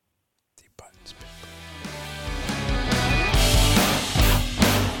buttons.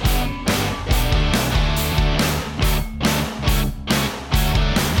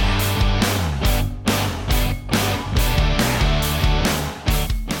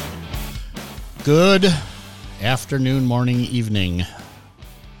 Good afternoon, morning, evening,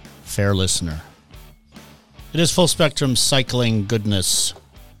 fair listener. It is Full Spectrum Cycling Goodness,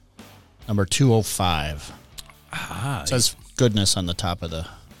 number 205. It says goodness on the top of the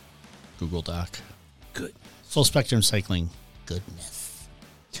Google Doc. Good. Full Spectrum Cycling Goodness.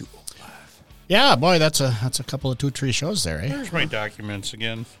 205. Yeah, boy, that's a couple of 2-3 shows there, eh? There's my documents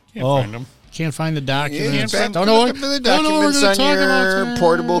again. Can't find them. Can't find the documents. Yeah, don't know what the don't know what we're documents going on to talk your about.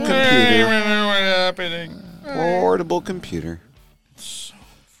 portable computer. What happening? Portable computer.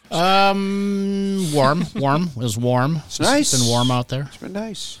 Warm. It was warm. It's nice. It's been warm out there. It's been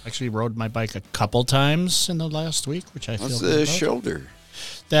nice. Actually rode my bike a couple times in the last week, which I feel What's good the about. shoulder?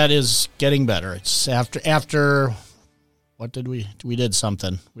 That is getting better. It's after what did we did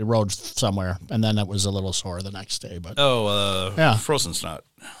something. We rode somewhere, and then it was a little sore the next day. But yeah. Frozen snot.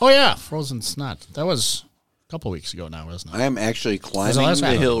 Oh yeah, frozen snot. That was a couple weeks ago now, wasn't it? I am actually climbing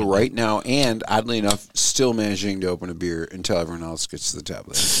the hill right now, and oddly enough, still managing to open a beer until everyone else gets to the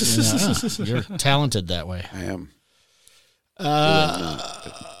tablet. Yeah, you're talented that way. I am.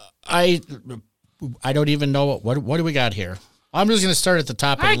 I don't even know what do we got here. I'm just going to start at the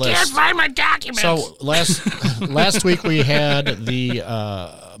top of the list. I can't find my documents. So last week we had the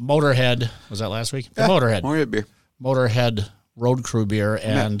Motorhead. Was that last week? The Motorhead. Motorhead beer. Motorhead Road Crew beer,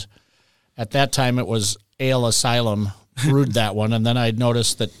 and at that time it was Ale Asylum brewed that one, and then I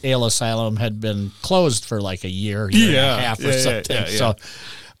noticed that Ale Asylum had been closed for like a year and a half or something. Yeah. So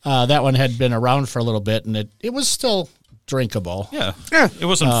that one had been around for a little bit, and it was still drinkable. Yeah. It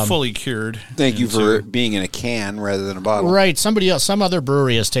wasn't fully cured. Thank you for being in a can rather than a bottle. Right. Somebody else, some other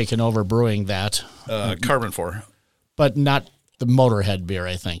brewery has taken over brewing that. Karben4. But not the Motorhead beer,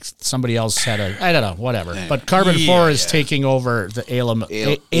 I think. Somebody else had I don't know, whatever. But Karben4 is taking over the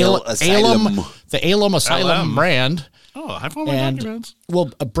Asylum. The Asylum brand. Oh, I found my documents. We'll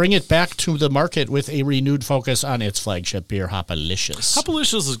bring it back to the market with a renewed focus on its flagship beer, Hopalicious.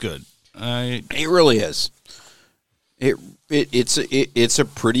 Hopalicious is good. It really is. It's a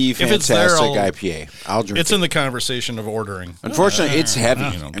pretty fantastic IPA. I'll drink it. It's in the conversation of ordering. Unfortunately, it's heavy.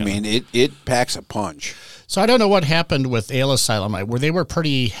 I mean, it packs a punch. So I don't know what happened with Ale Asylum. Where they were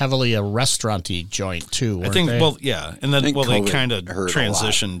pretty heavily a restaurant-y joint too. I think. They? Well, yeah, and then they kind of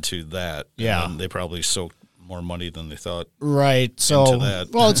transitioned to that. Yeah, and they probably soaked more money than they thought. Right. So into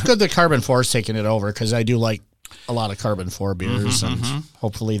that. Well, it's good that Karben4 is taking it over because I do like a lot of Karben4 beers, and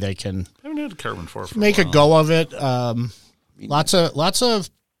hopefully they can. I haven't had Karben4 for make a a go of it. Lots of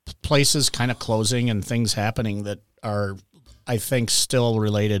places kind of closing and things happening that are, I think, still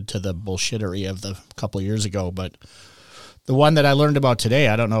related to the bullshittery of the couple of years ago. But the one that I learned about today,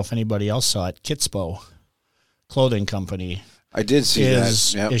 I don't know if anybody else saw it, Kitsbow clothing company. I did see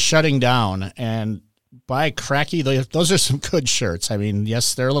that. Yep. Is shutting down, and by cracky, those are some good shirts. I mean,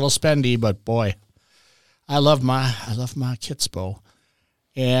 yes, they're a little spendy, but boy, I love my Kitsbow.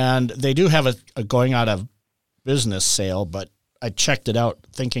 And they do have a going out of business sale, but I checked it out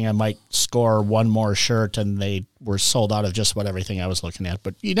thinking I might score one more shirt, and they were sold out of just about everything I was looking at.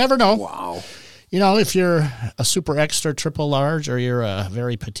 But you never know. Wow. You know, if you're a super extra triple large or you're a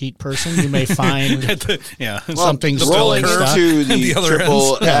very petite person, you may find something still in stock. To the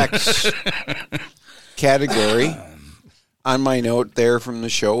triple X category. On my note there from the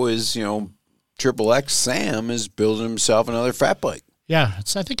show is, Triple X Sam is building himself another fat bike. Yeah,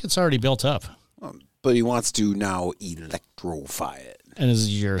 I think it's already built up. But he wants to now electrify it. And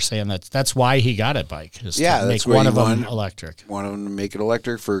as you're saying, that's why he got it bike. Yeah, to that's make one of them electric. One of them to make it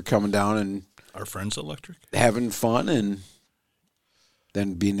electric for coming down and our friends electric, having fun, and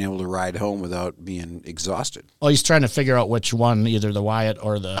then being able to ride home without being exhausted. Well, he's trying to figure out which one, either the Wyatt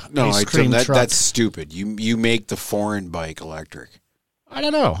or the ice cream truck. That's stupid. You make the foreign bike electric. I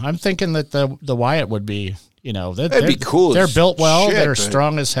don't know. I'm thinking that the Wyatt would be. That'd be cool. They're built well. They're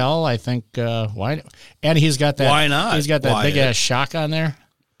strong as hell. I think. Why? And he's got that. Why not? He's got that big ass shock on there.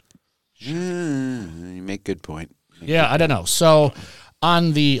 You make a good point. I don't know. So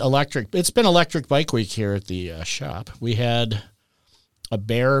on the electric, it's been Electric Bike Week here at the shop. We had a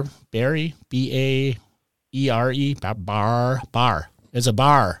Barry, Baere, bar. It's a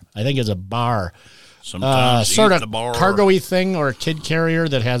bar. I think it's a bar. Sometimes sort of cargo-y thing or a kid carrier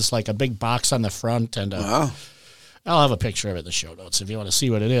that has like a big box on the front, and I'll have a picture of it in the show notes if you want to see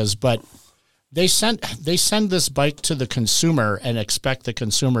what it is. But they send this bike to the consumer and expect the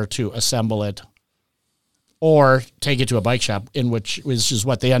consumer to assemble it or take it to a bike shop, which is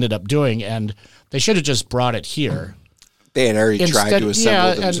what they ended up doing. And they should have just brought it here. They had already tried to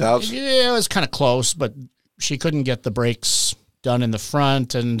assemble it themselves. And, it was kind of close, but she couldn't get the brakes done in the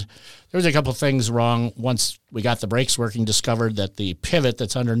front. And there was a couple things wrong. Once we got the brakes working, discovered that the pivot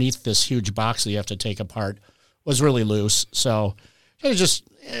that's underneath this huge box that you have to take apart was really loose. So it was just,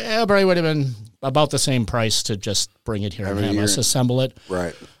 probably would have been about the same price to just bring it here and have us assemble it.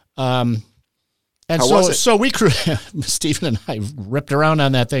 Right. And How so we Stephen and I ripped around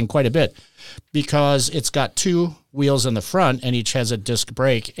on that thing quite a bit because it's got two wheels in the front and each has a disc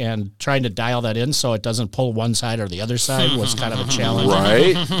brake, and trying to dial that in so it doesn't pull one side or the other side was kind of a challenge.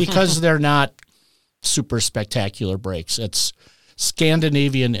 Right. Because they're not super spectacular brakes. It's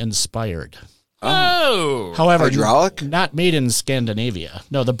Scandinavian inspired. Oh. However, hydraulic? Not made in Scandinavia.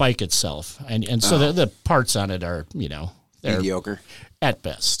 No, the bike itself. And so the parts on it are, they're mediocre at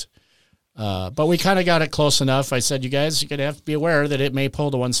best. But we kind of got it close enough. I said, you guys, you're going to have to be aware that it may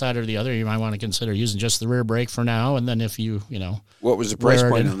pull to one side or the other. You might want to consider using just the rear brake for now. And then if you. What was the price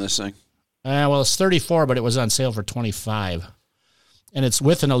point on this thing? Well, it's $34, but it was on sale for $25. And it's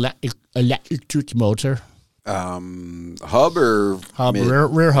with an electric motor. Hub or? Hub,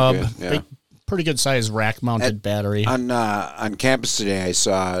 rear hub. Okay, yeah. Big, pretty good size rack mounted battery. On campus today, I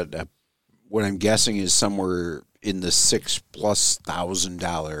saw what I'm guessing is somewhere in the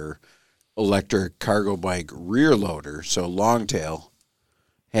 $6,000+ electric cargo bike rear loader, so long tail,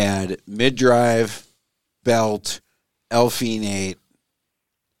 had mid-drive, belt, Elfine 8.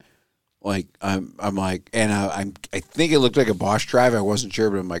 Like I'm like, and I think it looked like a Bosch drive. I wasn't sure,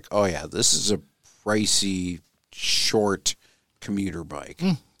 but I'm like, oh yeah, this is a pricey short commuter bike,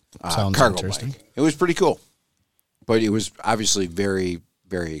 Sounds cargo interesting. bike. It was pretty cool, but it was obviously very,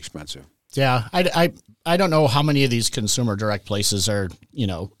 very expensive. Yeah, I don't know how many of these consumer direct places are,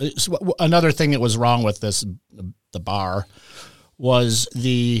 another thing that was wrong with the bar was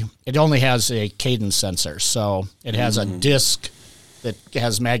it only has a cadence sensor. So it has a disc that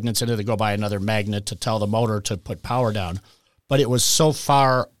has magnets in it that go by another magnet to tell the motor to put power down. But it was so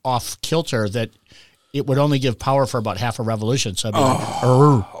far off kilter that it would only give power for about half a revolution. So it'd be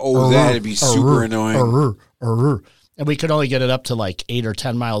that'd be super annoying. And we could only get it up to like 8 or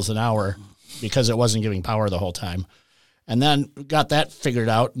 10 miles an hour because it wasn't giving power the whole time. And then got that figured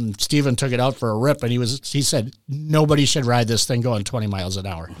out, and Steven took it out for a rip, and he said, nobody should ride this thing going 20 miles an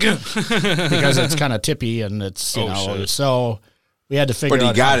hour because it's kind of tippy, and it's, so we had to figure out. But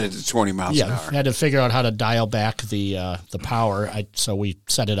he got it at 20 miles an hour. Yeah, we had to figure out how to dial back the power. So we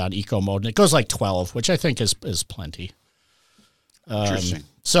set it on eco mode, and it goes like 12, which I think is plenty. Interesting.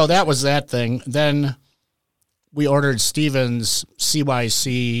 So that was that thing. Then we ordered Steven's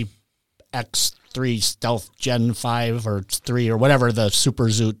CYC X3 Stealth Gen 5 or 3 or whatever the Super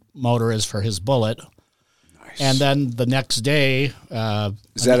Zoot motor is for his Bullet. Nice. And then the next day...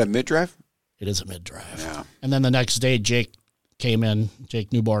 is that a mid-drive? It is a mid-drive. Yeah. And then the next day, Jake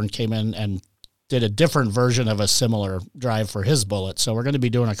Newborn came in and did a different version of a similar drive for his Bullet. So we're going to be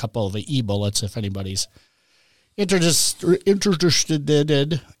doing a couple of e-Bullets if anybody's interested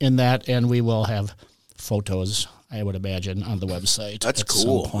in that, and we will have photos, I would imagine, on the website. That's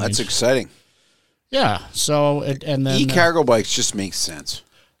cool. That's exciting. Yeah. So, and then e-cargo bikes just make sense.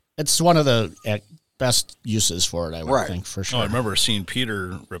 It's one of the best uses for it, I would think, for sure. I remember seeing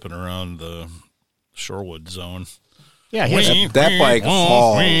Peter ripping around the Shorewood zone. Yeah, that bike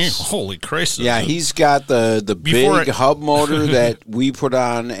hauls. Holy Christ! Yeah, he's got the big hub motor that we put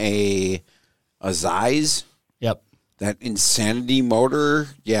on a Zeiss. Yep. That Insanity motor,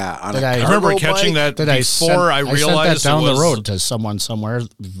 yeah. I remember catching that before I realized I sent that down the road to someone somewhere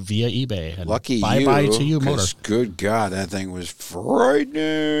via eBay. And lucky bye to you, motor. Good God, that thing was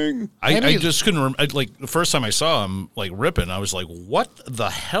frightening. I just couldn't remember. Like the first time I saw him like ripping, I was like, "What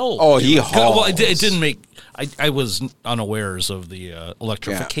the hell?" Oh, he hauls. Well, it didn't make. I was unawares of the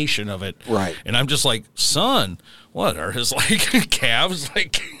electrification of it, right? And I'm just like, son. What are his calves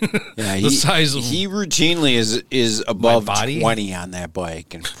the size of? He routinely is above 20 on that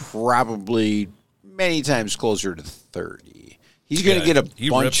bike, and probably many times closer to 30. He's going to get a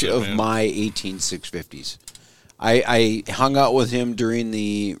bunch of my 18650s. I hung out with him during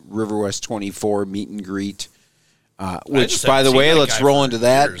the River West 24 meet and greet, which, by the way, let's roll into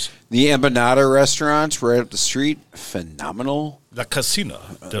that. Years. The Empanada restaurants right up the street, phenomenal. La Casina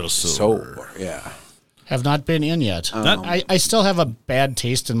del Sur. So, yeah. Have not been in yet. I still have a bad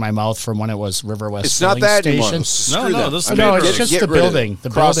taste in my mouth from when it was River West. It's not that anymore. It's just the building. The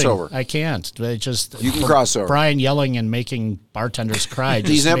crossover. Building. I can't. You can cross over. Brian yelling and making bartenders cry.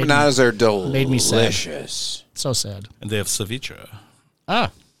 These empanadas are delicious. Made me sad. So sad. And they have ceviche. I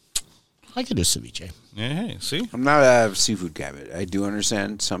could do ceviche. Yeah, hey, see? I'm not a seafood guy, but I do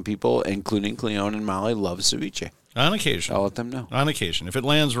understand some people, including Cleone and Molly, love ceviche. On occasion. I'll let them know. On occasion. If it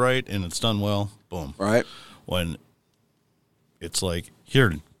lands right and it's done well, boom. Right. When it's like,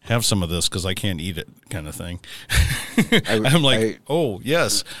 here, have some of this because I can't eat it kind of thing. I'm like, oh,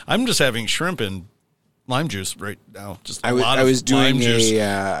 yes. I'm just having shrimp and lime juice right now. Just a lot of lime juice.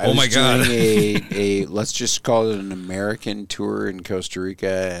 Oh, my God. Let's just call it an American tour in Costa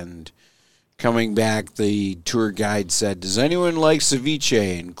Rica, and coming back, the tour guide said, does anyone like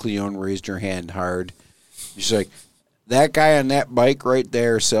ceviche? And Cleone raised her hand hard. She's like, that guy on that bike right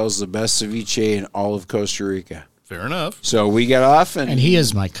there sells the best ceviche in all of Costa Rica. Fair enough. So we got off, and he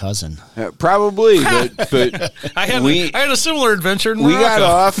is my cousin. Probably, but I had a similar adventure in We Morocco. got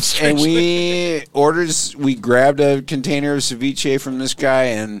off, and we grabbed a container of ceviche from this guy,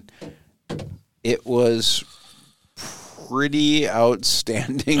 and it was pretty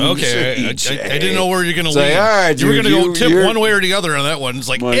outstanding. Okay, I didn't know where you're going to lead. All right, you were going to go tip one way or the other on that one. It's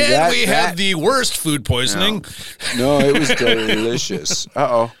like, we had the worst food poisoning. No, it was delicious.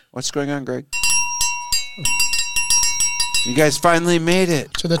 Uh-oh. What's going on, Greg? You guys finally made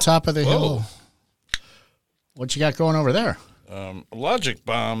it. To the top of the hill. What you got going over there? A logic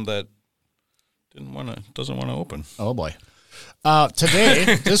bomb that doesn't want to open. Oh, boy.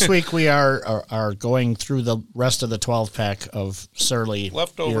 This week, we are going through the rest of the 12-pack of Surly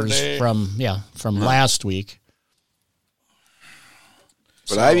leftover beers from last week.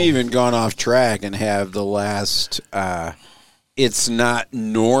 But I've even gone off track and have the last It's Not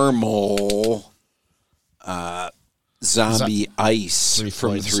Normal Zombie Ice from Three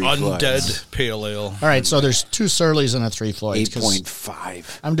Floyds. Undead Pale Ale. All right, so there's 2 Surlys and a 3 Floyds.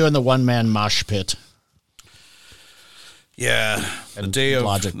 8.5. I'm doing the one-man mosh pit. Yeah, the day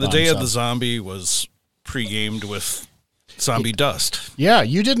of the zombie was pre-gamed with zombie dust. Yeah,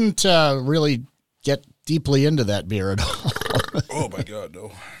 you didn't really get deeply into that beer at all. Oh my God,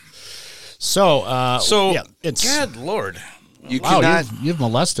 no. So yeah, it's God Lord. You've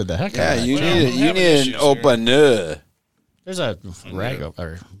molested the heck out of that. You need an opener. There's a rag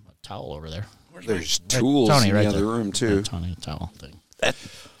or a towel over there. There's tools in the other room too. Tony towel thing.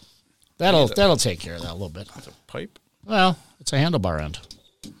 That'll take care of that a little bit. It's a pipe. Well, it's a handlebar end.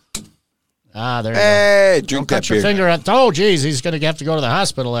 There you go. Hey, drink that cut your finger at. Oh, geez, he's going to have to go to the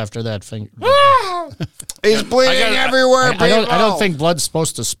hospital after that finger. He's bleeding everywhere. I don't think blood's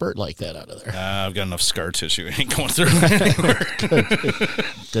supposed to spurt like that out of there. I've got enough scar tissue. It ain't going through anywhere.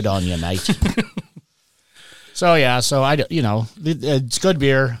 Good on you, mate. So it's good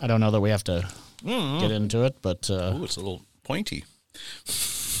beer. I don't know that we have to get into it, but it's a little pointy.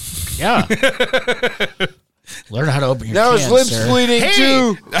 Yeah. Learn how to open your now cans, his lips sir. bleeding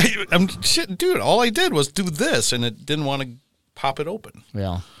too. I'm shit, dude. All I did was do this, and it didn't want to pop it open.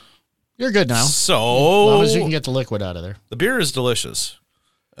 Yeah, you're good now. So as long as you can get the liquid out of there. The beer is delicious.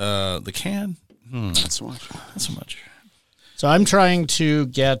 The can, not so much. Not so much. So I'm trying to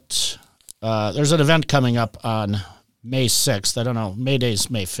get. There's an event coming up on May 6th. I don't know. May Day's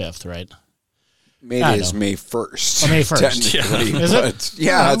May 5th, right? May Day is May 1st. Oh, May 1st. Yeah. Is it?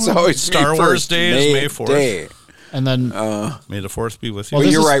 Yeah, it's always Star Wars Day is May 4th. Day. And then May the 4th be with you. Well,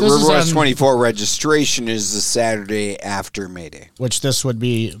 you're right. River West 24 registration is the Saturday after May Day. Which this would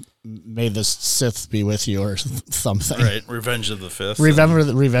be May the 6th be with you or something. Right. Revenge of the 5th.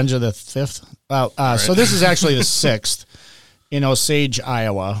 Revenge of the 5th. Well, right. So this is actually the 6th in Osage,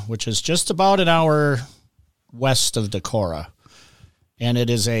 Iowa, which is just about an hour west of Decorah. And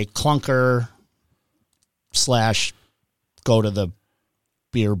it is a clunker / go to the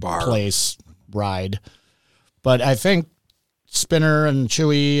beer place ride. But I think Spinner and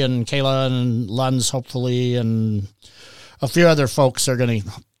Chewy and Kayla and Lunds, hopefully, and a few other folks are going to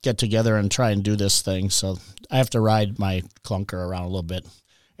get together and try and do this thing. So I have to ride my clunker around a little bit.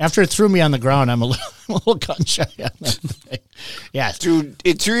 After it threw me on the ground, I'm a little gun shy on that thing. Yeah. Dude,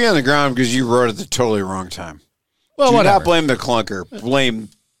 it threw you on the ground because you rode at the totally wrong time. Well, Do not blame the clunker. Blame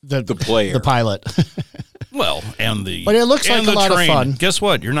the player. The pilot. Well, but it looks like a lot of fun. Guess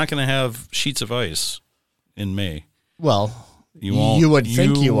what? You're not going to have sheets of ice in May. Well, you won't. You would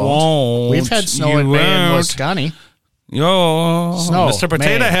think you won't. We've had snow in May in Wisconsin. Snow. Mr.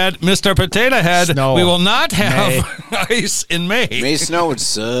 Potato Head. Snow. We will not have ice in May. May snow would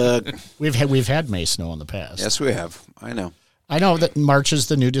suck. We've had May snow in the past. Yes, we have. I know that March is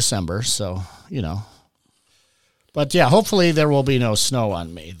the new December, so But yeah, hopefully there will be no snow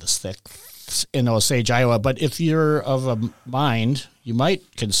on May the 6th in Osage, Iowa. But if you're of a mind, you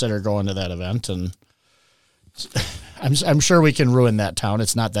might consider going to that event. And I'm sure we can ruin that town.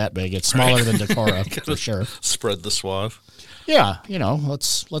 It's not that big. It's smaller than Decorah for sure. Spread the swath. Yeah,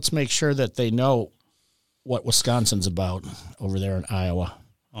 let's make sure that they know what Wisconsin's about over there in Iowa.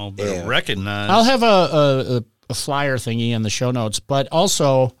 I'll recognize. I'll have a flyer thingy in the show notes, but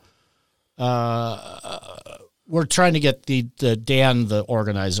also we're trying to get the Dan, the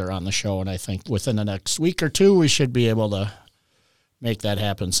organizer, on the show, and I think within the next week or two we should be able to make that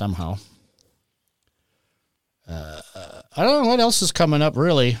happen somehow. I don't know what else is coming up,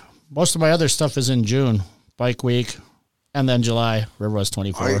 really. Most of my other stuff is in June, Bike Week, and then July, River West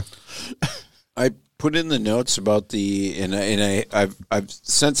 24. I put in the notes about I've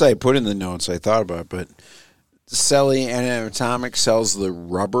since I put in the notes, I thought about it, but Selly Anatomic sells the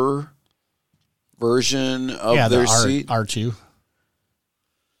rubber version of their seat. R2.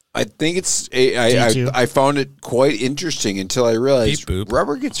 I think it's I found it quite interesting until I realized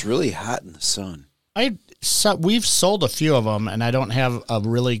rubber gets really hot in the sun. We've sold a few of them, and I don't have a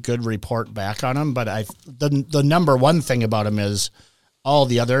really good report back on them. But the number one thing about them is all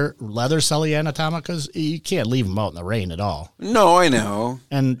the other leather Selly Anatomicas, you can't leave them out in the rain at all. No, I know.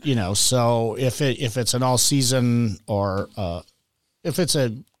 And so if it's an all season or if it's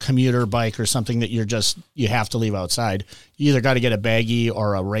a commuter bike or something that you have to leave outside, you either got to get a baggie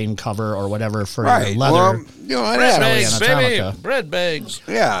or a rain cover or whatever for your leather. Well, bread bags, baby. Bread bags.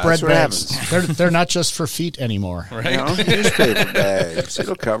 Yeah, bread bags. They're not just for feet anymore. Right? Newspaper bags.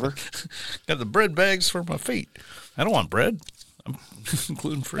 It'll cover. Got the bread bags for my feet. I don't want bread. I'm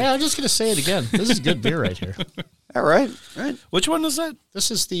gluten-free. Yeah, I'm just going to say it again. This is good beer right here. All right. Which one is that?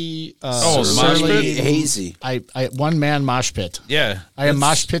 This is the mosh pit? Hazy. I one man mosh pit. Yeah, I am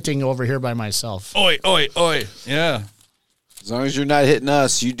mosh pitting over here by myself. Oi, oi, oi! Yeah. As long as you're not hitting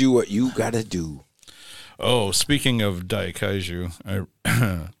us, you do what you got to do. Oh, speaking of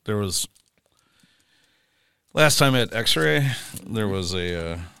Daikaiju, there was last time at X-Ray. There was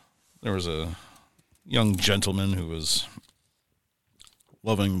a young gentleman who was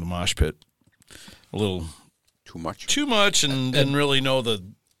loving the mosh pit a little. Too much, and didn't really know the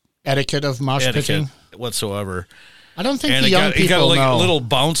etiquette of mosh pitting whatsoever. I don't think he got a little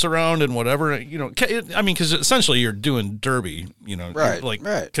bounce around and whatever. I mean, because essentially you're doing derby. Right.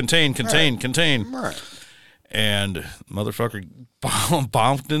 Contain. Right. And motherfucker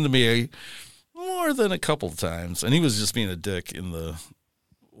bonked into me more than a couple of times, and he was just being a dick in the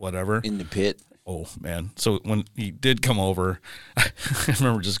whatever in the pit. Oh man! So when he did come over, I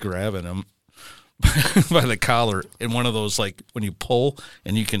remember just grabbing him by the collar in one of those, like when you pull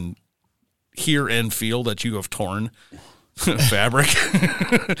and you can hear and feel that you have torn fabric.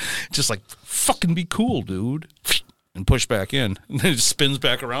 Just like, fucking be cool, dude. And push back in. And then it spins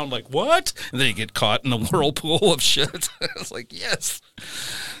back around like, what? And then you get caught in the whirlpool of shit. It's like, yes.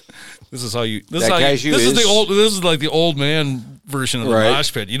 This is how you. This is like the old man version of the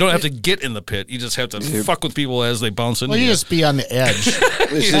mosh pit. You don't have to get in the pit. You just have to fuck with people as they bounce into you. Well, you just be on the edge.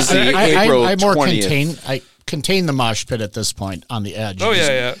 This is the April 20th. I contain the mosh pit at this point on the edge. Oh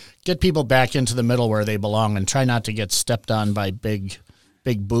yeah. Get people back into the middle where they belong, and try not to get stepped on by big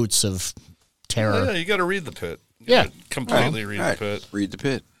boots of terror. Yeah, you got to read the pit. Completely read the pit. Read the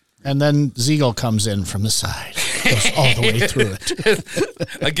pit. And then Ziegel comes in from the side, goes all the way through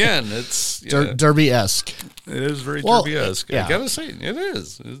it. Again, it's Derby-esque. It is very Derby-esque. Yeah. I gotta say, it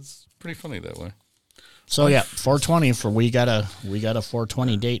is. It's pretty funny that way. So 420 we got a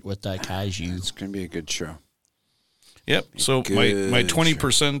 420 date with that Kaiju. It's gonna be a good show. Yep. So my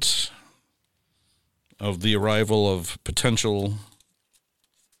 20% of the arrival of potential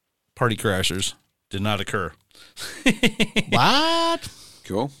party crashers did not occur. What?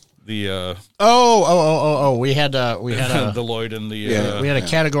 Cool. The we had a the Lloyd and the we had a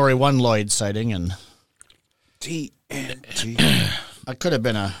Category 1 Lloyd sighting, and TNT. It could have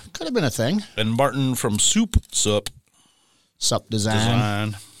been a thing. And Martin from Sup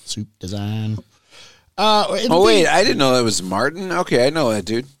Design. Soup Design. Wait, I didn't know that was Martin. Okay, I know that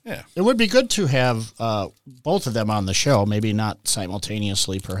dude. Yeah, it would be good to have both of them on the show. Maybe not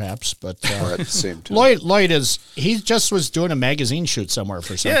simultaneously, perhaps, but or at the same time. Lloyd just was doing a magazine shoot somewhere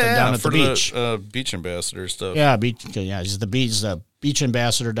for something down at the beach. Beach ambassador stuff. Yeah, he's the beach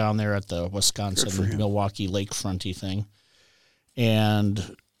ambassador down there at the Wisconsin Milwaukee lakefronty thing,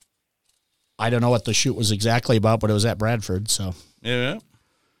 and I don't know what the shoot was exactly about, but it was at Bradford. So yeah.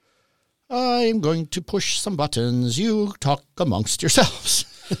 I'm going to push some buttons. You talk amongst yourselves.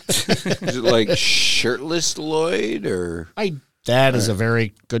 Is it like shirtless Lloyd or? That is a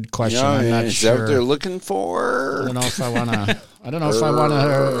very good question. I'm not is sure. Is that what they're looking for? I don't know if I want to.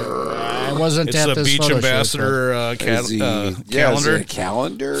 I wasn't at this beach ambassador calendar. Is it a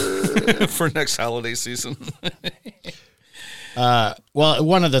calendar for next holiday season. Well,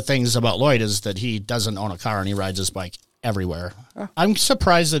 one of the things about Lloyd is that he doesn't own a car and he rides his bike everywhere. I'm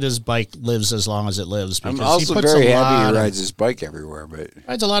surprised that his bike lives as long as it lives. Because I'm also very happy he rides his bike everywhere. But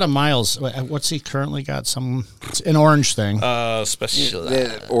rides a lot of miles. What's he currently got? It's an orange thing. Special.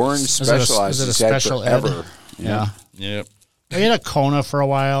 The orange Specialized. Is it a special ever? Yeah. Yep. He had a Kona for a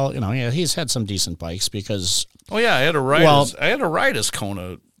while. He's had some decent bikes because. Oh yeah, I had to ride his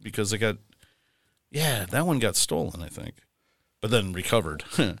Kona because they got. Yeah, that one got stolen, I think, but then recovered.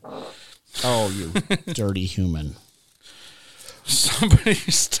 Oh, you dirty human! Somebody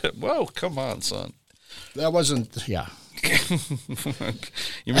whoa, come on, son. That wasn't. Yeah.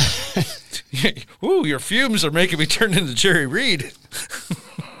 Ooh, your fumes are making me turn into Jerry Reed.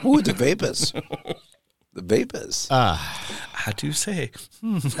 Ooh, the vapors. The vapors. I do say.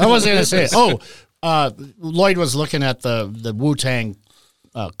 I wasn't going to say it. Oh, Lloyd was looking at the Wu-Tang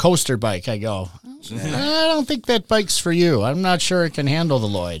coaster bike. I go, I don't think that bike's for you. I'm not sure it can handle the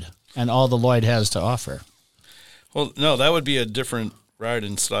Lloyd and all the Lloyd has to offer. Well, no, that would be a different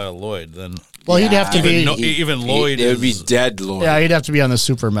riding style Lloyd than. Well, he'd have to be even Lloyd. It would be dead Lloyd. Yeah, he'd have to be on the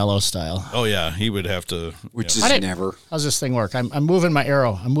super mellow style. Oh yeah, he would have to. Which is never. How's this thing work? I'm moving my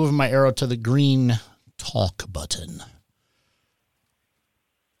arrow. I'm moving my arrow to the green talk button.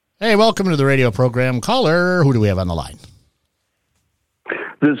 Hey, welcome to the radio program. Caller, who do we have on the line?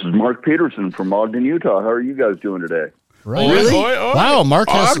 This is Mark Peterson from Ogden, Utah. How are you guys doing today? Right. Really? Wow, Mark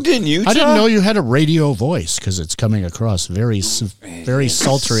has. Ogden, Utah? I didn't know you had a radio voice because it's coming across very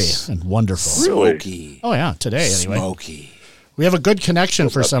sultry and wonderful. Smoky. Oh, yeah, today anyway. Smoky. We have a good connection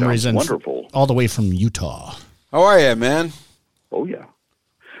for some reason. Wonderful. All the way from Utah. How are you, man? Oh, yeah.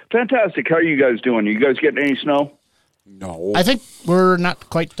 Fantastic. How are you guys doing? You guys getting any snow? No. I think we're not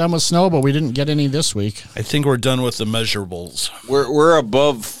quite done with snow, but we didn't get any this week. I think we're done with the measurables. We're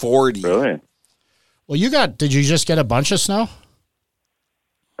above 40. Really? Well, did you just get a bunch of snow?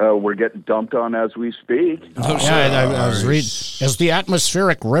 We're getting dumped on as we speak. I was reading. Is the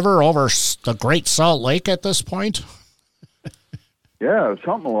atmospheric river over the Great Salt Lake at this point? Yeah,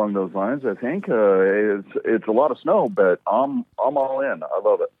 something along those lines. I think it's a lot of snow, but I'm all in. I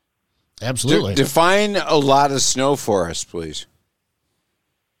love it. Absolutely. Define a lot of snow for us, please.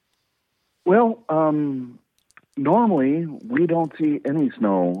 Well, normally we don't see any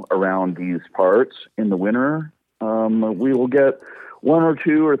snow around these parts in the winter. We will get 1 or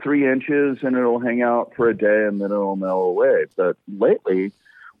 2 or 3 inches, and it'll hang out for a day, and then it'll melt away. But lately,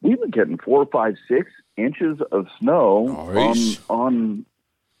 we've been getting 4, 5, 6 inches of snow on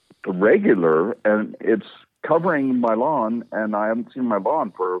the regular, and it's covering my lawn, and I haven't seen my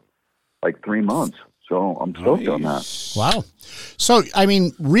lawn for like 3 months. So I'm stoked on that. Wow. So, I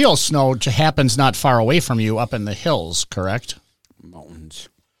mean, real snow happens not far away from you up in the hills, correct? Mountains.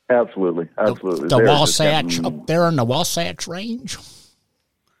 Absolutely. The Wasatch, up there in the Wasatch Range?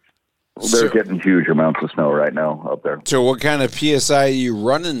 They're getting huge amounts of snow right now up there. So what kind of PSI are you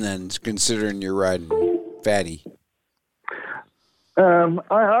running then, considering you're riding fatty?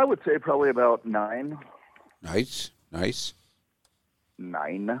 I would say probably about 9. Nice.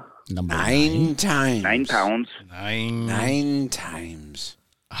 9. 9 times. 9 pounds. 9 times.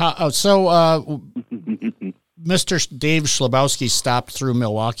 Mr. Dave Schlabowski stopped through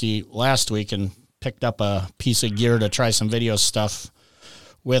Milwaukee last week and picked up a piece of gear to try some video stuff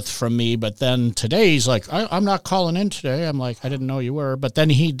from me. But then today he's like, I'm not calling in today. I'm like, I didn't know you were. But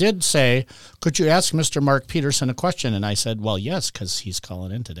then he did say, could you ask Mr. Mark Peterson a question? And I said, well, yes, because he's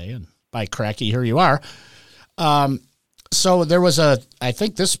calling in today. And by cracky, here you are. So there was I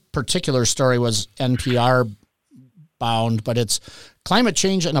think this particular story was NPR bound, but it's climate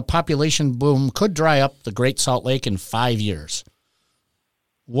change and a population boom could dry up the Great Salt Lake in 5 years.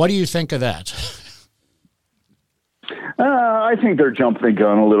 What do you think of that? I think they're jumping the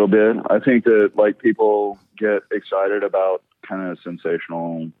gun a little bit. I think that people get excited about kind of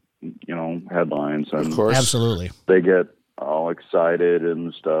sensational, headlines, and of course, absolutely, they get all excited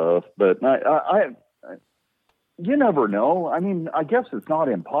and stuff. But I you never know. I mean, I guess it's not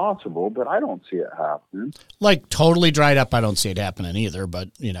impossible, but I don't see it happening. Like totally dried up, I don't see it happening either. But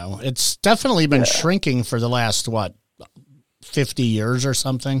it's definitely been shrinking for the last 50 years or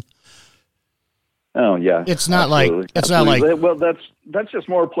something. Oh yeah, it's not absolutely. like well, that's just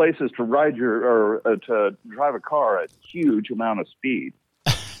more places to ride to drive a car at huge amount of speed.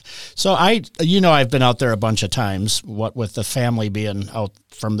 So I've been out there a bunch of times. What with the family being out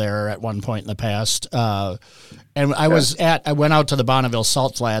from there at one point in the past, and I went out to the Bonneville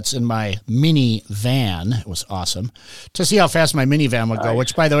Salt Flats in my mini van. It was awesome to see how fast my minivan would go.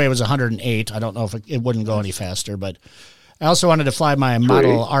 Which, by the way, was 108. I don't know if it wouldn't go any faster, but I also wanted to fly my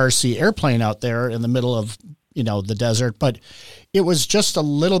Model RC airplane out there in the middle of the desert, but it was just a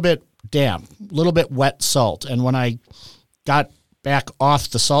little bit damp, a little bit wet salt. And when I got back off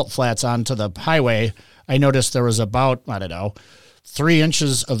the salt flats onto the highway, I noticed there was about, 3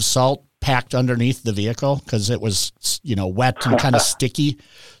 inches of salt packed underneath the vehicle because it was, wet and kind of sticky.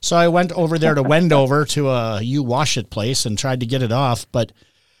 So I went over there to Wendover to a You Wash It place and tried to get it off. But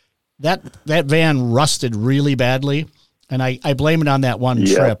that van rusted really badly. And I blame it on that one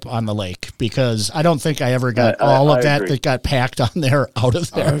trip on the lake because I don't think I ever got all of that got packed on there out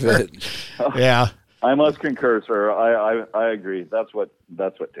of there. Out of it. Yeah. I must concur, sir. I agree. That's what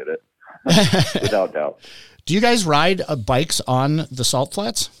did it, without doubt. Do you guys ride bikes on the salt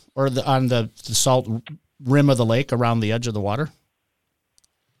flats or on the salt rim of the lake around the edge of the water?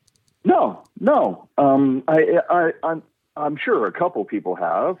 No. I'm sure a couple people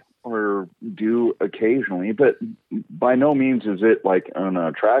have or do occasionally, but by no means is it like an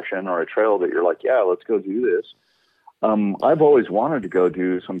attraction or a trail that you're like, yeah, let's go do this. I've always wanted to go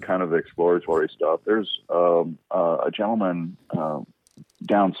do some kind of exploratory stuff. There's a gentleman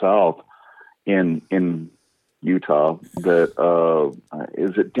down south in Utah that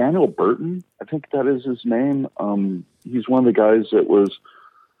is it Daniel Burton? I think that is his name. He's one of the guys that was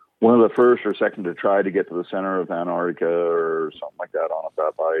one of the first or second to try to get to the center of Antarctica or something like that on a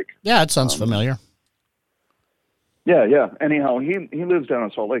fat bike. Yeah, it sounds familiar. Yeah. Anyhow, he lives down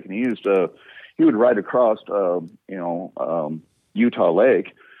in Salt Lake, and he would ride across Utah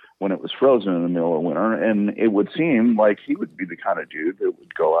Lake when it was frozen in the middle of winter, and it would seem like he would be the kind of dude that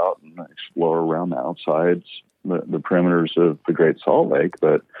would go out and explore around the outsides, the perimeters of the Great Salt Lake.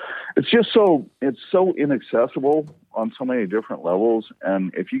 But it's so inaccessible on so many different levels,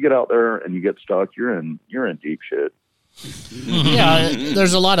 and if you get out there and you get stuck, you're in deep shit. Yeah,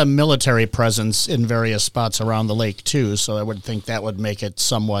 there's a lot of military presence in various spots around the lake too, so I would think that would make it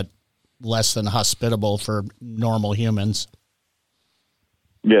somewhat less than hospitable for normal humans.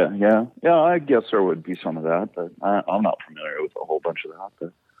 Yeah. I guess there would be some of that, but I'm not familiar with a whole bunch of that.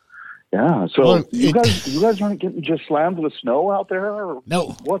 But yeah, so you guys aren't getting just slammed with snow out there? Or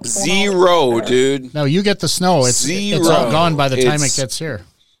no, what's zero, dude. No, you get the snow. It's all gone by the time it gets here.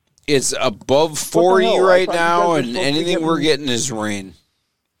 It's above 40 right now, and anything we're getting is rain.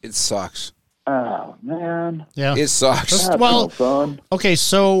 It sucks. Oh man, yeah, it sucks. That's no fun. Okay,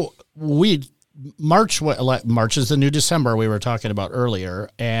 so March is the new December we were talking about earlier,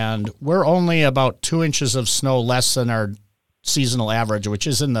 and we're only about 2 inches of snow less than our seasonal average, which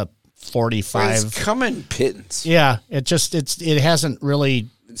is in the 45. It's coming pittance. Yeah, it hasn't really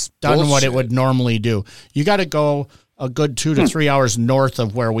done what it would normally do. You got to go a good 2 to 3 hours north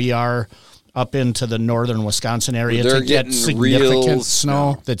of where we are, up into the northern Wisconsin area to get significant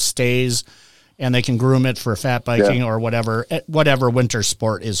snow that stays, and they can groom it for fat biking or whatever winter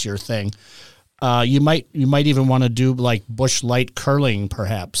sport is your thing. You might even want to do like bush light curling,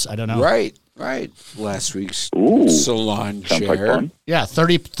 perhaps. I don't know. Right. Last week's salon chair. Like yeah,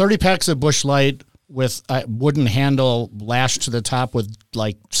 30 packs of bush light with a wooden handle lashed to the top with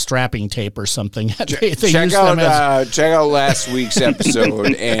like strapping tape or something. Check out last week's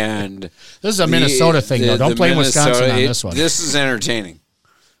episode. And this is a Minnesota thing, though. Don't blame Wisconsin on this one. This is entertaining.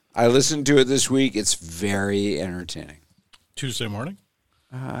 I listened to it this week. It's very entertaining. Tuesday morning?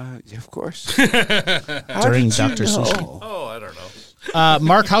 Of course. During Dr. Sushi. Oh, I don't know.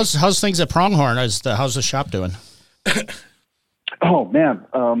 Mark, how's things at Pronghorn? How's the shop doing? Oh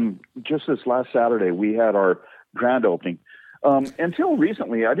man, just this last Saturday we had our grand opening. Until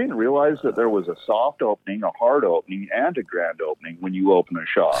recently, I didn't realize that there was a soft opening, a hard opening, and a grand opening when you open a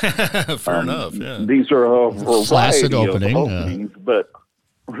shop. Fair enough. Yeah. These are a flaccid variety of openings, but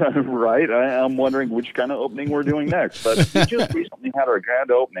right, I'm wondering which kind of opening we're doing next. But we just recently had our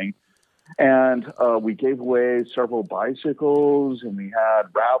grand opening. And we gave away several bicycles, and we had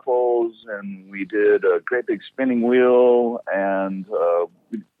raffles, and we did a great big spinning wheel, and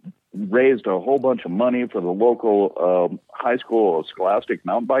we raised a whole bunch of money for the local high school scholastic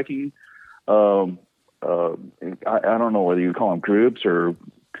mountain biking. I don't know whether you call them groups or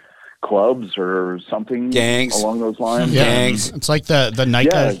clubs or something, gangs along those lines. Yeah, gangs. It's like the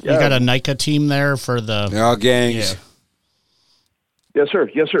NICA. Yeah. You got a NICA team there for the gangs. Yeah. Yes, sir.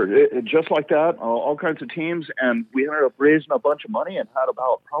 It just like that, all kinds of teams, and we ended up raising a bunch of money and had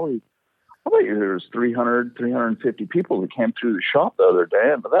about there was 300, 350 people that came through the shop the other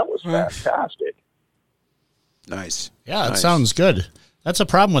day, and that was fantastic. Nice. Yeah, it sounds good. That's a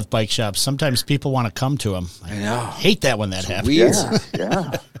problem with bike shops. Sometimes people want to come to them. I know. Hate that when that happens. Weird.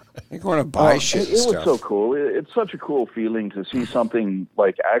 Yeah. They want to buy shit. It was so cool. It's such a cool feeling to see something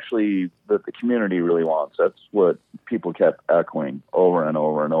like actually that the community really wants. That's what people kept echoing over and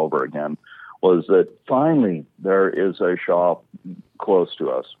over and over again, was that finally there is a shop close to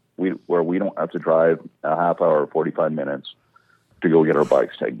us. where we don't have to drive a half hour or 45 minutes to go get our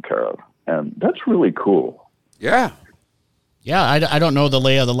bikes taken care of. And that's really cool. Yeah. Yeah, I don't know the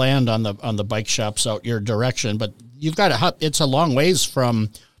lay of the land on the bike shops out your direction, but you've got it's a long ways from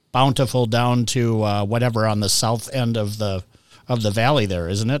Bountiful down to whatever on the south end of the valley there,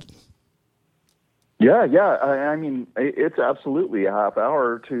 isn't it? Yeah. I mean, it's absolutely a half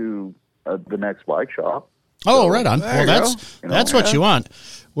hour to the next bike shop. Oh, right on. Well, that's what you want.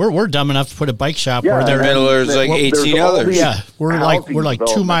 We're dumb enough to put a bike shop where there's like 18 others. Yeah, we're like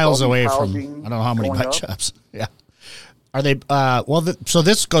 2 miles away from I don't know how many bike shops. Yeah. Are they? So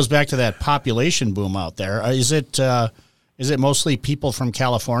this goes back to that population boom out there. Is it mostly people from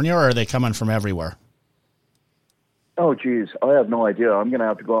California, or are they coming from everywhere? Oh, geez, I have no idea. I'm going to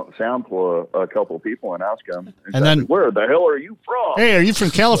have to go out and sample a couple of people and ask them. Exactly, and then, where the hell are you from? Hey, are you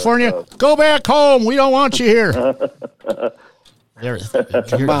from California? Go back home. We don't want you here. Come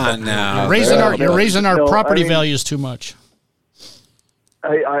on now. You're raising our property values too much.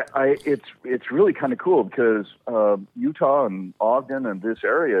 It's really kind of cool because Utah and Ogden and this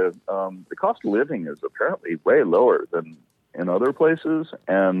area, the cost of living is apparently way lower than in other places,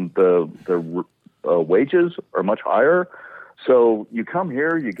 and the wages are much higher. So you come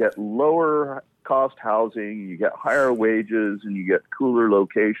here, you get lower cost housing, you get higher wages, and you get cooler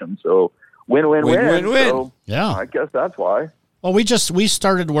locations. So win. So yeah, I guess that's why. Well, we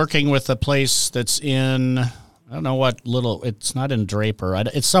started working with a place that's in, I don't know what it's not in Draper.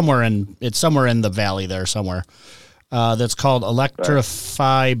 It's somewhere in the valley there somewhere. That's called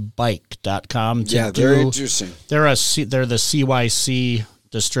electrifybike.com. Yeah, they're interesting. They're the CYC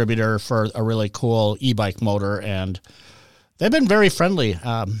distributor for a really cool e-bike motor, and they've been very friendly.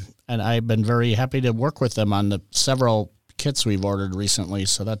 And I've been very happy to work with them on the several kits we've ordered recently.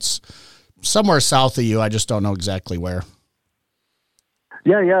 So that's somewhere south of you. I just don't know exactly where.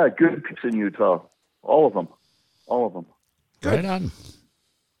 Yeah, good picks in Utah. All of them. Good. Right on.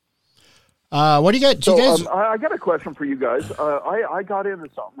 What do you got? I got a question for you guys. I got into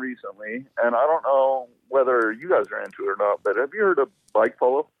something recently, and I don't know whether you guys are into it or not, but have you heard of bike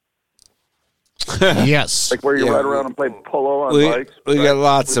polo? Yes. Like where you ride around and play polo on bikes? We got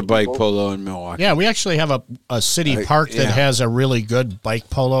lots of bike polo in Milwaukee. Yeah, we actually have a city park that has a really good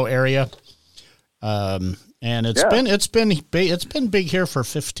bike polo area. And it's been big here for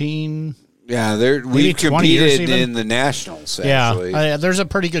 15. Yeah, we competed in the nationals. Actually. Yeah, there's a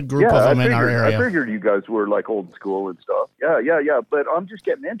pretty good group of them in our area. I figured you guys were like old school and stuff. Yeah. But I'm just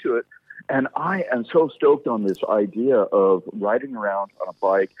getting into it, and I am so stoked on this idea of riding around on a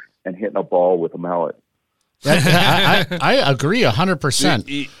bike and hitting a ball with a mallet. I agree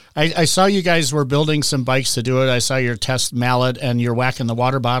 100%. I saw you guys were building some bikes to do it. I saw your test mallet and you're whacking the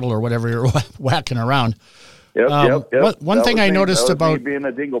water bottle or whatever you're whacking around. Yep. One thing I noticed about me being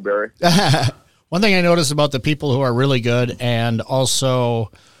a dingleberry. One thing I noticed about the people who are really good and also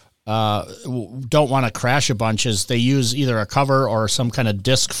don't want to crash a bunch is they use either a cover or some kind of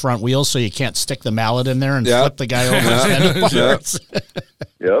disc front wheel so you can't stick the mallet in there and flip the guy over his handlebars.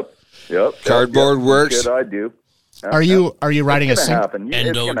 Yep. Cardboard works. Good, I do. Are you riding a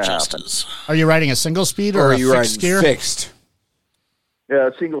Are you riding a single speed or are you fixed gear? Fixed. Yeah,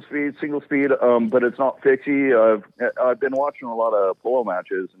 single speed, but it's not fixie. I've been watching a lot of polo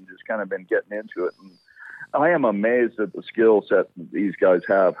matches and just kind of been getting into it. And I am amazed at the skill set that these guys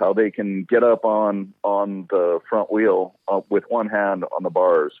have, how they can get up on the front wheel with one hand on the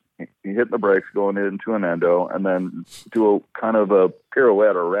bars, you hit the brakes going into an endo, and then do a kind of a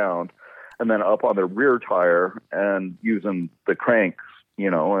pirouette around, and then up on the rear tire and using the cranks,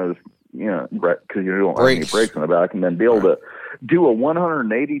 because you don't have any brakes in the back, and then be able to do a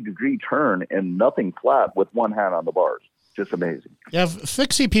 180-degree turn and nothing flat with one hand on the bars. Just amazing. Yeah,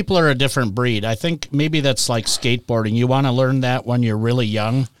 fixie people are a different breed. I think maybe that's like skateboarding. You want to learn that when you're really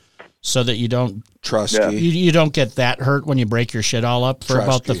young so that you don't you don't get that hurt when you break your shit all up for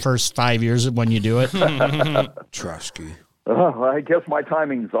about the first 5 years when you do it. Trusky. I guess my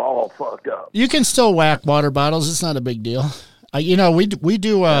timing's all fucked up. You can still whack water bottles. It's not a big deal. We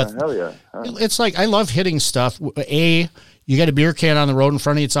do. Hell yeah. It's like I love hitting stuff. You got a beer can on the road in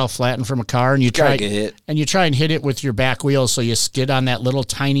front of you. It's all flattened from a car, and you try and hit it with your back wheel, so you skid on that little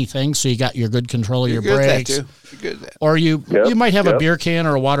tiny thing. So you got your good control of your brakes. You're good at that. Or you might have a beer can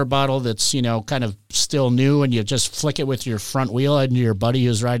or a water bottle that's kind of still new, and you just flick it with your front wheel into your buddy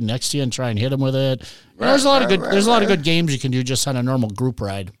who's riding next to you and try and hit him with it. There's a lot of good games you can do just on a normal group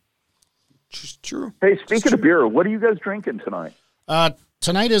ride. Just true. Hey, speaking of beer, what are you guys drinking tonight?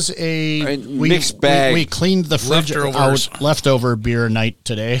 Tonight is a mixed bag. We cleaned the fridge out. Leftover beer night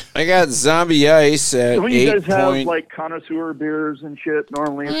today. I got Zombie Ice at 8 you guys have like connoisseur beers and shit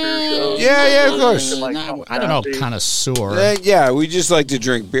normally for your show? Yeah, of course. Like, I don't know, connoisseur. Yeah, we just like to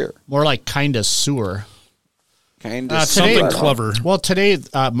drink beer. More like kind of sewer. Kind of something clever. Well, today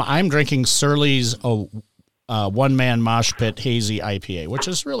I'm drinking Surly's one-man mosh pit hazy IPA, which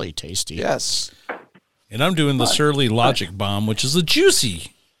is really tasty. Yes. And I'm doing the Surly Logic Bomb, which is a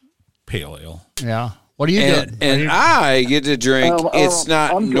juicy pale ale. Yeah. What are you doing? And I get to drink It's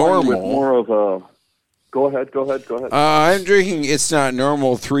Not I'm Normal. With more of a... Go ahead. I'm drinking It's Not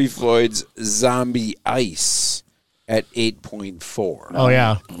Normal 3 Floyd's Zombie Ice at 8.4. Oh,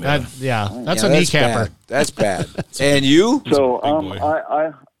 yeah. That's a kneecapper. Bad. That's bad. And you? So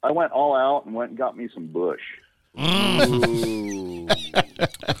I went all out and went and got me some Bush. Ooh.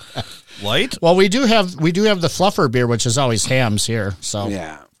 Light? Well, we do have the fluffer beer, which is always Hams here. So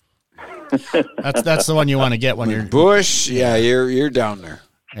yeah, that's the one you want to get when you're Bush. Yeah, you're down there.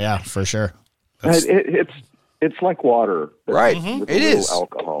 Yeah, for sure. It's like water, right? With it is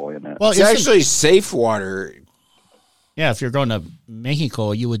alcohol in it. Well, it's actually safe water. Yeah, if you're going to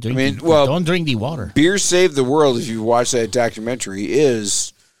Mexico, you would drink. Don't drink the water. Beer Saved the World. If you watch that documentary,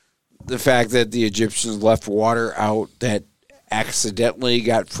 is the fact that the Egyptians left water out that accidentally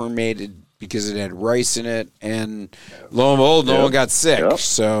got fermented because it had rice in it, and lo and behold, no one got sick. Yep.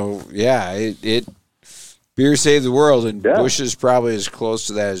 So yeah, it beer saved the world, and Bush is probably as close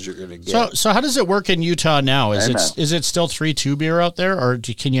to that as you're going to get. So how does it work in Utah now? Is it still 3.2 beer out there, or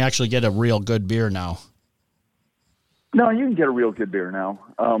can you actually get a real good beer now? No, you can get a real good beer now.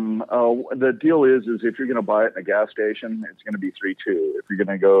 The deal is if you're going to buy it in a gas station, it's going to be 3.2. If you're going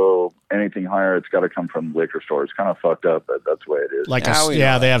to go anything higher, it's got to come from the liquor store. It's kind of fucked up, but that's the way it is.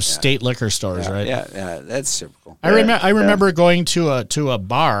 They have state liquor stores, right? Yeah, that's typical. I remember going to a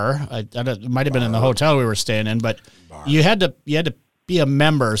bar. It might have been in the hotel we were staying in, but you had to be a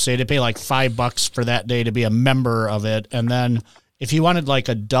member, so you had to pay like $5 for that day to be a member of it, and then if you wanted like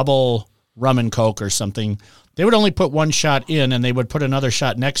a double rum and Coke or something, they would only put one shot in, and they would put another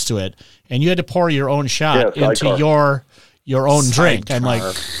shot next to it, and you had to pour your own shot into your own drink. I'm like,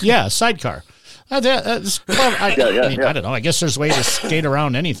 sidecar. I don't know. I guess there's ways to skate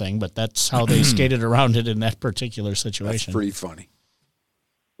around anything, but that's how they skated around it in that particular situation. That's pretty funny.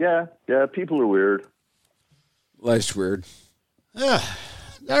 Yeah, people are weird. Life's weird. All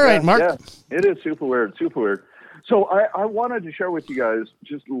right, Mark. Yeah, it is super weird. So I wanted to share with you guys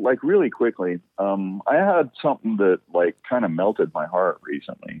just like really quickly. I had something that like kind of melted my heart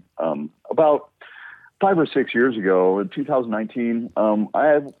recently. About 5 or 6 years ago, in 2019, I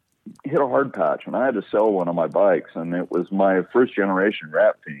had hit a hard patch and I had to sell one of my bikes, and it was my first generation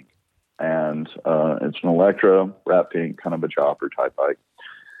Rat Pink, and it's an Electra Rat Pink, kind of a chopper type bike.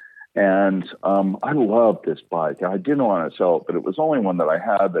 And I loved this bike. I didn't want to sell it, but it was the only one that I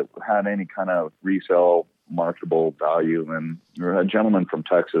had that had any kind of resale marketable value. And a gentleman from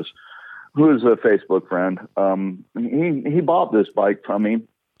Texas who is a Facebook friend, he bought this bike from me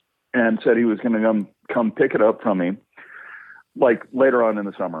and said he was going to come pick it up from me like later on in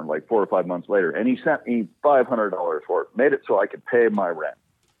the summer, like 4 or 5 months later. And he sent me $500 for it, made it so I could pay my rent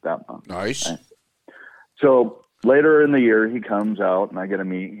that month. Nice. Right? So later in the year, he comes out and I get to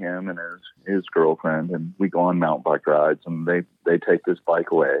meet him and his girlfriend, and we go on mountain bike rides, and they take this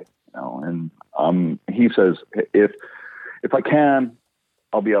bike away. And he says, if I can,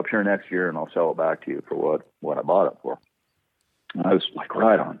 I'll be up here next year and I'll sell it back to you for what I bought it for. And I was like,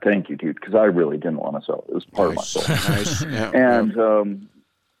 right on. Thank you, dude. Cause I really didn't want to sell it. It was part of my soul. Nice. Yeah. And,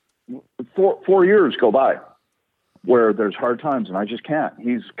 4 years go by where there's hard times and I just can't.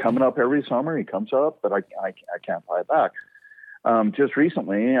 He's coming up every summer. He comes up, but I can't buy it back. Just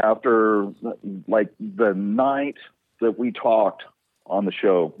recently, after like the night that we talked on the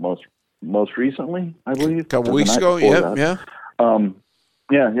show, most recently, I believe, a couple weeks ago. Yeah. The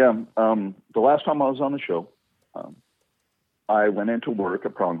last time I was on the show, I went into work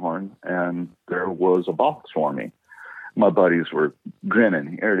at Pronghorn, and there was a box for me. My buddies were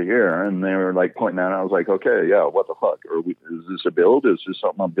grinning ear to ear, and they were like pointing at it. I was like, okay, yeah, what the fuck? Is this a build? Is this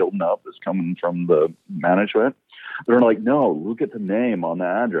something I'm building up that's coming from the management? They're like, no, look at the name on the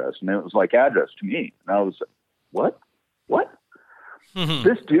address. And it was like address to me. And I was like, what? Mm-hmm.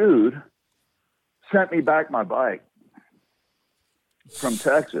 This dude sent me back my bike from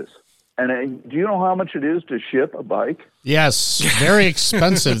Texas. And do you know how much it is to ship a bike? Yes, very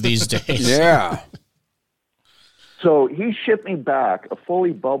expensive these days. Yeah. So he shipped me back a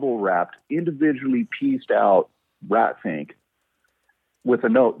fully bubble wrapped, individually pieced out Rat Pink with a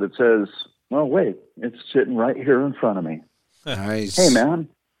note that says, well, wait, it's sitting right here in front of me. Nice. Hey, man,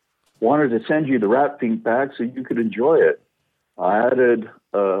 wanted to send you the rat pink back so you could enjoy it. I added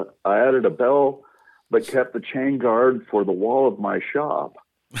a bell, but kept the chain guard for the wall of my shop.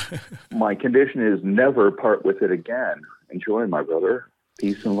 My condition is never part with it again. Enjoy, my brother.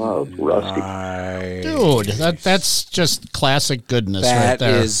 Peace and love, Rusty. Dude, that's just classic goodness right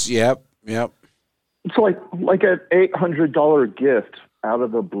there. That is, yep. It's like an $800 gift out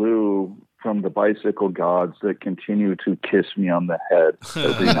of the blue from the bicycle gods that continue to kiss me on the head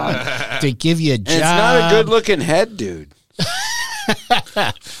every night. They give you a job. And it's not a good-looking head, dude.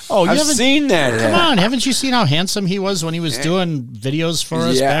 Oh, I've seen that. Come on, haven't you seen how handsome he was when he was doing videos for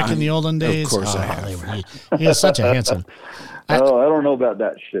us back in the olden days? Of course I have. He is such a handsome. I don't know about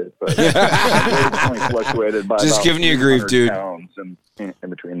that shit, but I fluctuated by just giving you grief, dude. Pounds in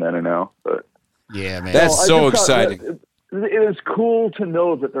between then and now, but yeah, man, that's so exciting. It is cool to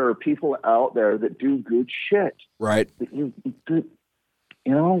know that there are people out there that do good shit. Right. You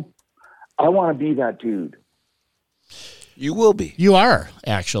know, I want to be that dude. You will be. You are,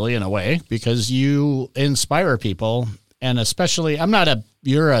 actually, in a way, because you inspire people, and especially,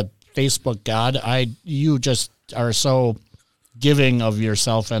 you're a Facebook god. You just are so giving of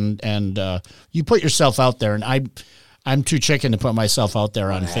yourself, and you put yourself out there, and I'm too chicken to put myself out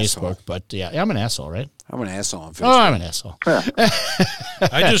there on Facebook, but yeah, I'm an asshole, right? I'm an asshole on Facebook. Oh, I'm an asshole.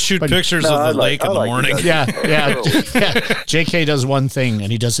 I just shoot pictures of the lake in the morning. Yeah. JK does one thing,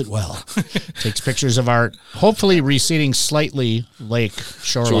 and he does it well. Takes pictures of our hopefully receding slightly lake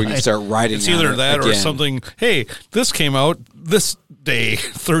shoreline. So we can start riding. It's either that or something. Hey, this came out this day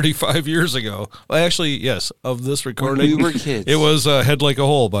 35 years ago. Well, actually, yes, of this recording. When we were kids. It was Head Like a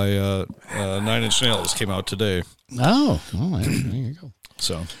Hole by 9 Inch Nails came out today. Oh, there you go.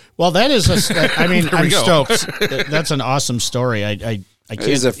 So, well, that is I'm stoked. That's an awesome story. I can't. It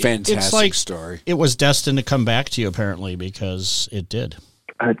is a fantastic story. It was destined to come back to you, apparently, because it did.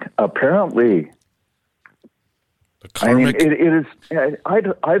 Apparently. I mean, it is.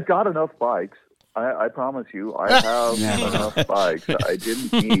 I've got enough bikes. I promise you, I have enough bikes. I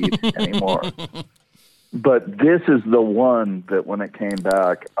didn't need any more. But this is the one that when it came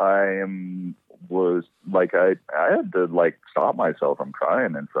back, was like I had to like stop myself from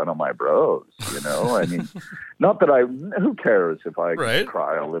crying in front of my bros, you know. I mean, not that who cares if I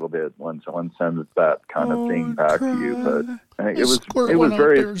cry a little bit when someone sends that kind of thing back to you, but it was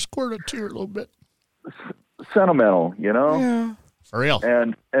very squirt a tear a little bit sentimental, you know. Yeah, for real.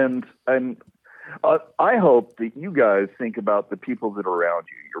 And I hope that you guys think about the people that are around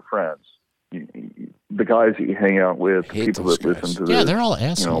you, your friends. The guys that you hang out with, the people that listen to this, they're all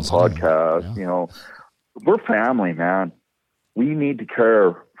assholes, podcast, you know, we're family, man. We need to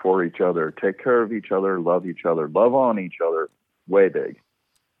care for each other, take care of each other, love on each other. Way big.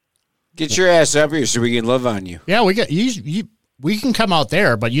 Get your ass up here so we can love on you. Yeah, we can come out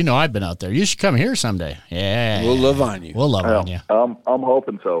there, but I've been out there. You should come here someday. Yeah, we'll love on you. We'll love on you. I'm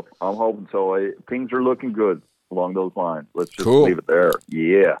hoping so. Things are looking good along those lines. Let's just leave it there.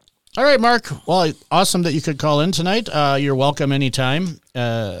 Yeah. All right, Mark. Well, awesome that you could call in tonight. You're welcome anytime,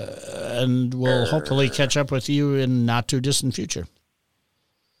 and we'll hopefully catch up with you in not too distant future.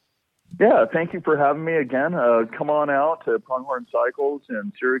 Yeah, thank you for having me again. Come on out to Pronghorn Cycles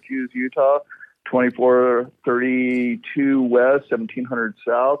in Syracuse, Utah, 2432 West, 1700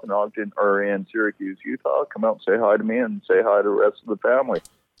 South, in Ogden or in Syracuse, Utah. Come out and say hi to me and say hi to the rest of the family.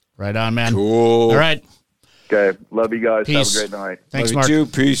 Right on, man. Cool. All right. Okay. Love you guys. Peace. Have a great night. Thanks, Love Mark. you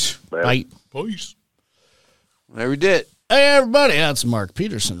too. Peace. Bye. Peace. There we did. Hey, everybody. That's Mark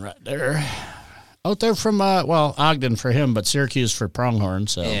Peterson right there. Out there from, Ogden for him, but Syracuse for Pronghorn.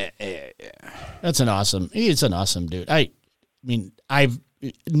 So yeah. He's an awesome dude. I mean, I've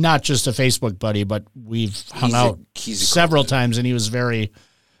not just a Facebook buddy, but we've hung out several times, and he was very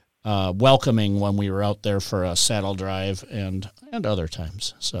welcoming when we were out there for a saddle drive and other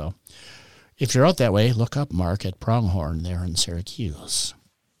times. So if you're out that way, look up Mark at Pronghorn there in Syracuse.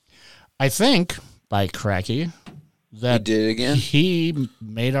 I think, by cracky, that he did again. He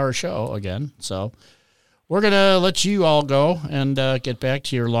made our show again. So we're going to let you all go and get back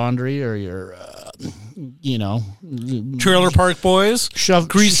to your laundry or your, Trailer Park Boys,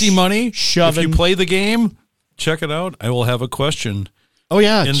 Greasy Money. Shoving. If you play the game, check it out. I will have a question. Oh,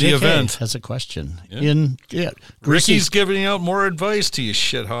 yeah. In the event. Has a question. Yeah. Ricky's giving out more advice to you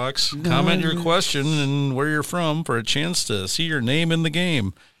shithawks. Comment your question and where you're from for a chance to see your name in the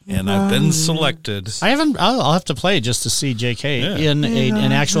game. And I've been selected. I'll have to play just to see JK in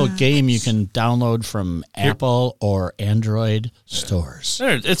an actual game you can download from Apple or Android stores.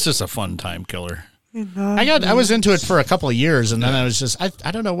 It's just a fun time killer. I was into it for a couple of years, and then I was just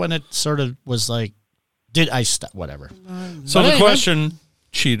I don't know when it sort of was like Did I stop? Whatever. So the question,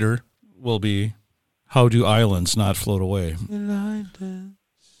 cheater, will be, how do islands not float away?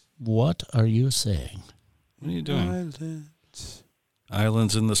 What are you saying? What are you doing?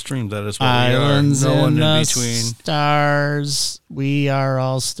 Islands in the stream. That is what Islands we are. No one in between. Stars. We are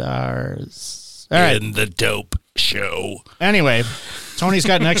all stars. All right. In the dope show. Anyway, Tony's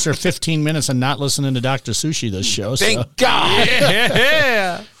got an extra 15 minutes of not listening to Dr. Sushi this show. Thank God.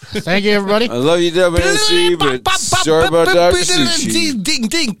 Yeah. Thank you, everybody. I love you, WNC, but sorry about Dr. Sushi. Ding,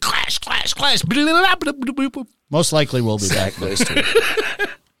 ding, clash, clash, clash. Most likely we'll be back those two.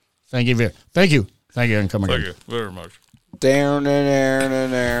 Thank you, and come again. Thank you very much. Down and there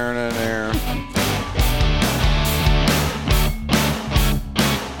and there and there.